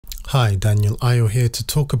Hi, Daniel Ayo here to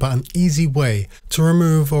talk about an easy way to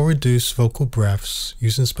remove or reduce vocal breaths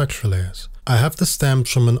using SpectraLayers. I have the stems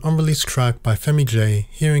from an unreleased track by Femi J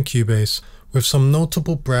here in Cubase with some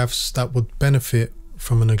notable breaths that would benefit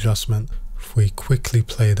from an adjustment. If we quickly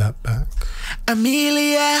play that back.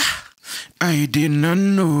 Amelia, I did not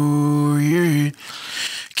know you.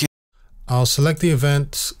 I'll select the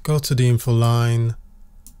event, go to the info line,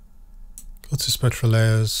 go to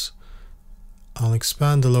SpectraLayers. I'll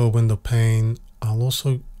expand the lower window pane. I'll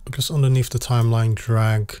also just underneath the timeline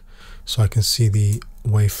drag so I can see the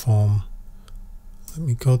waveform. Let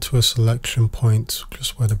me go to a selection point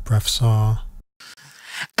just where the breaths are.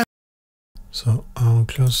 So I'll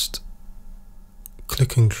just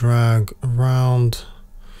click and drag around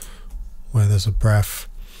where there's a breath.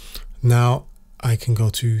 Now I can go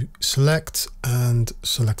to select and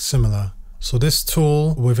select similar. So this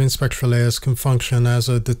tool within SpectraLayers can function as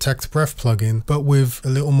a detect breath plugin, but with a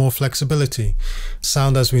little more flexibility.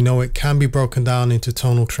 Sound as we know it can be broken down into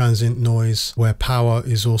tonal transient noise, where power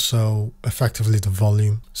is also effectively the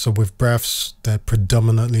volume. So with breaths, they're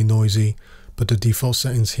predominantly noisy, but the default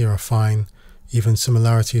settings here are fine. Even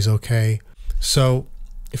similarity is okay. So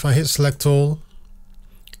if I hit select all,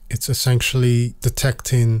 it's essentially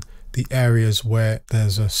detecting the areas where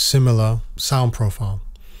there's a similar sound profile.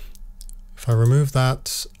 If I remove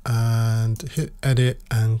that and hit edit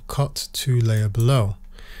and cut to layer below.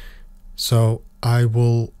 So I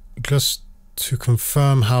will just, to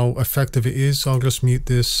confirm how effective it is, I'll just mute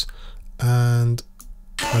this and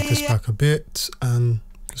drag this back a bit and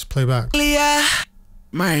just play back.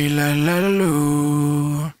 My la la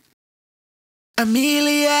la.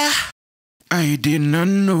 Amelia, I did not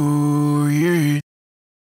know you.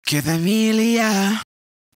 Cause Amelia,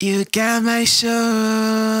 you got my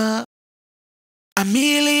soul.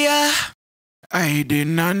 Amelia, I did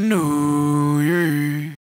not know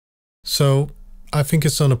you. So I think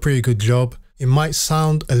it's done a pretty good job. It might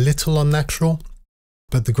sound a little unnatural,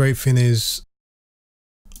 but the great thing is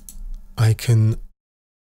I can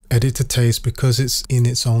edit to taste because it's in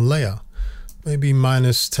its own layer. Maybe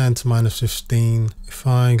 -10 to -15. If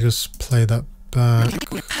I just play that back.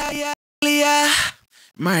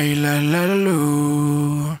 My la la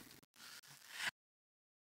la.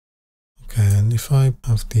 Okay, and if I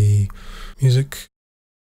have the music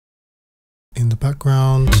in the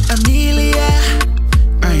background. Amelia,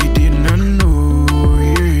 I did not know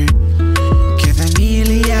you. Cause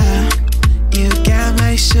Amelia, you got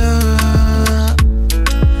my soul.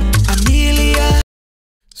 Amelia.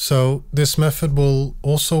 So this method will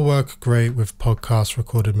also work great with podcast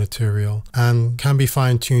recorded material and can be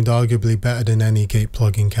fine-tuned arguably better than any gate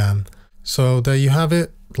plugin can. So there you have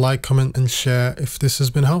it. Like, comment and share if this has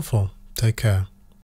been helpful. Take care.